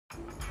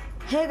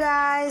Hey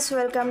guys,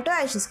 welcome to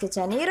Aishu's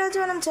kitchen. ఈ రోజు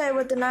మనం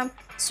చేయబోతున్నాం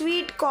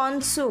స్వీట్ కార్న్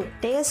సూప్.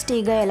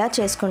 టేస్టీగా ఎలా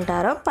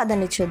చేసుకుంటారో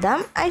పదని చూద్దాం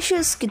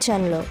ఐషూస్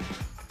కిచెన్ లో.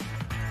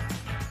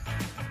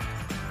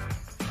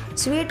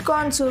 స్వీట్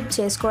కార్న్ సూప్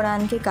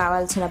చేసుకోవడానికి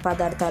కావాల్సిన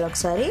పదార్థాలు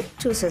ఒకసారి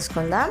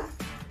చూసేసుకుందాం.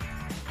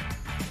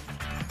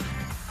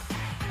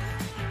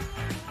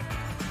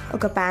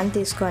 ఒక పాన్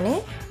తీసుకొని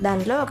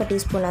దాంట్లో 1 టీ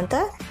స్పూన్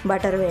అంత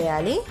బటర్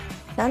వేయాలి.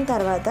 దాని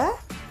తర్వాత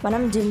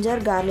మనం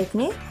జింజర్ గార్లిక్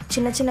ని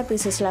చిన్న చిన్న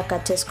పీసెస్ లా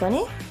కట్ చేసుకొని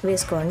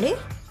వేసుకోండి.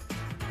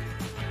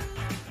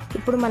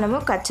 ఇప్పుడు మనము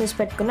కట్ చేసి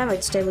పెట్టుకున్న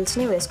వెజిటేబుల్స్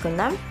ని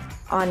వేసుకుందాం.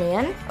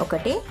 Onion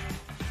 1,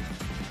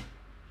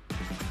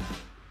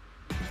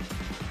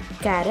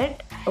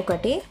 carrot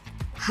 1,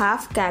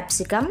 half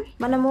capsicum.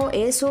 మనము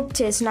ఏ సూప్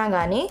చేసినా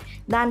కానీ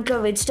దాంట్లో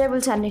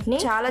వెజిటేబుల్స్ అన్నిటిని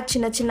చాలా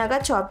చిన్న చిన్నగా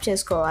చాప్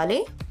చేసుకోవాలి.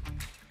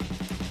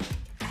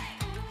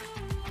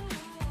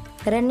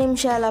 2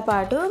 నిమిషాల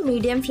పాటు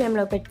మీడియం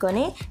ఫ్లేమ్లో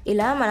పెట్టుకొని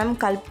ఇలా మనం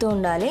కలుపుతూ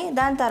ఉండాలి.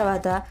 దాని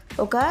తర్వాత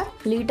 1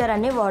 లీటర్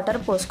అన్ని వాటర్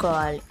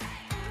పోసుకోవాలి.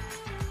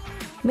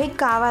 మీకు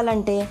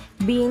కావాలంటే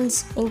బీన్స్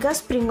ఇంకా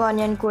స్ప్రింగ్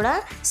ఆనియన్ కూడా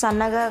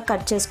సన్నగా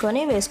కట్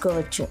చేసుకొని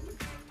వేసుకోవచ్చు.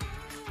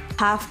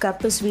 హాఫ్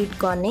కప్ స్వీట్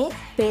కార్న్ని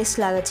పేస్ట్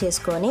లాగా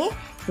చేసుకొని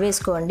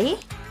వేసుకోండి.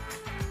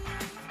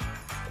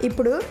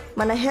 ఇప్పుడు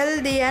మన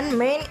healthy and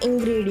main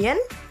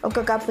ingredient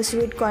 1 cup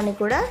sweet కార్న్ని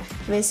కూడా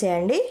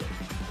వేసేయండి.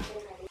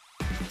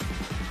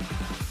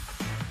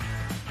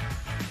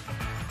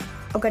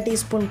 1 tea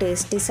spoon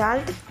tasty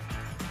salt,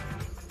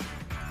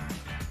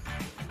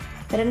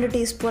 2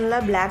 tea స్పూన్ల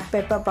బ్లాక్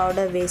పెప్పర్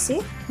పౌడర్ వేసి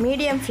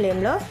మీడియం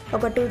ఫ్లేమ్లో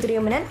ఒక 2-3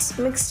 మినిట్స్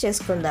మిక్స్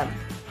చేసుకుందాం.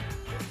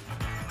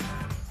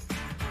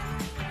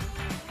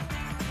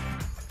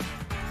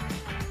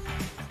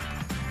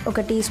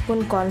 ఒక టీ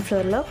స్పూన్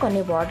కార్న్ఫ్లోర్లో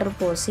కొన్ని వాటర్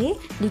పోసి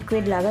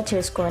లిక్విడ్ లాగా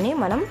చేసుకొని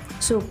మనం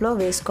సూప్లో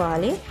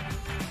వేసుకోవాలి.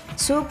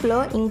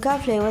 సూప్లో ఇంకా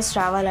ఫ్లేవర్స్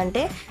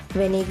రావాలంటే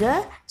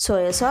vinegar,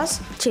 soya sauce,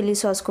 chilli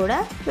sauce కూడా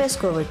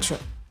వేసుకోవచ్చు.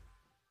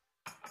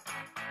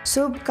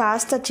 సూప్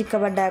కాస్త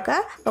చిక్కబడ్డాక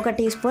 1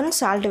 టీ స్పూన్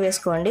సాల్ట్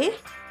వేసుకోండి.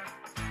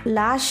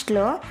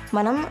 లాస్ట్లో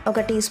మనం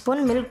 1 టీ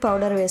స్పూన్ మిల్క్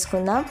పౌడర్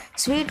వేసుకుందాం.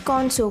 స్వీట్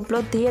కార్న్ సూప్లో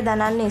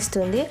తీయదనాన్ని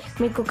ఇస్తుంది.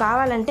 మీకు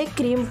కావాలంటే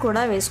క్రీమ్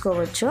కూడా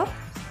వేసుకోవచ్చు.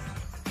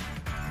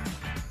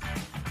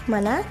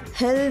 మన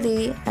healthy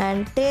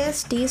and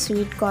tasty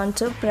sweet corn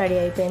soup ready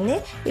అయిపోయింది.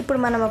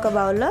 ఇప్పుడు మనం ఒక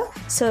బౌల్లో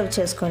సర్వ్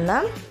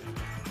చేసుకుందాం.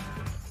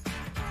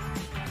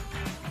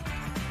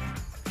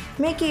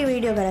 మీకు ఈ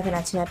వీడియో కనుక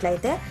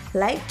నచ్చినట్లయితే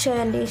లైక్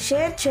చేయండి,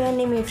 షేర్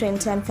చేయండి మీ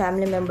ఫ్రెండ్స్ అండ్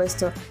ఫ్యామిలీ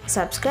మెంబర్స్తో,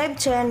 సబ్స్క్రైబ్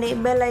చేయండి,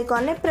 బెల్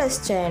ఐకాన్ని ప్రెస్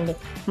చేయండి.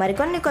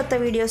 మరికొన్ని కొత్త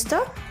వీడియోస్తో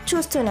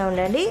చూస్తూనే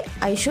ఉండండి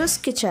ఐషూస్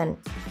కిచెన్.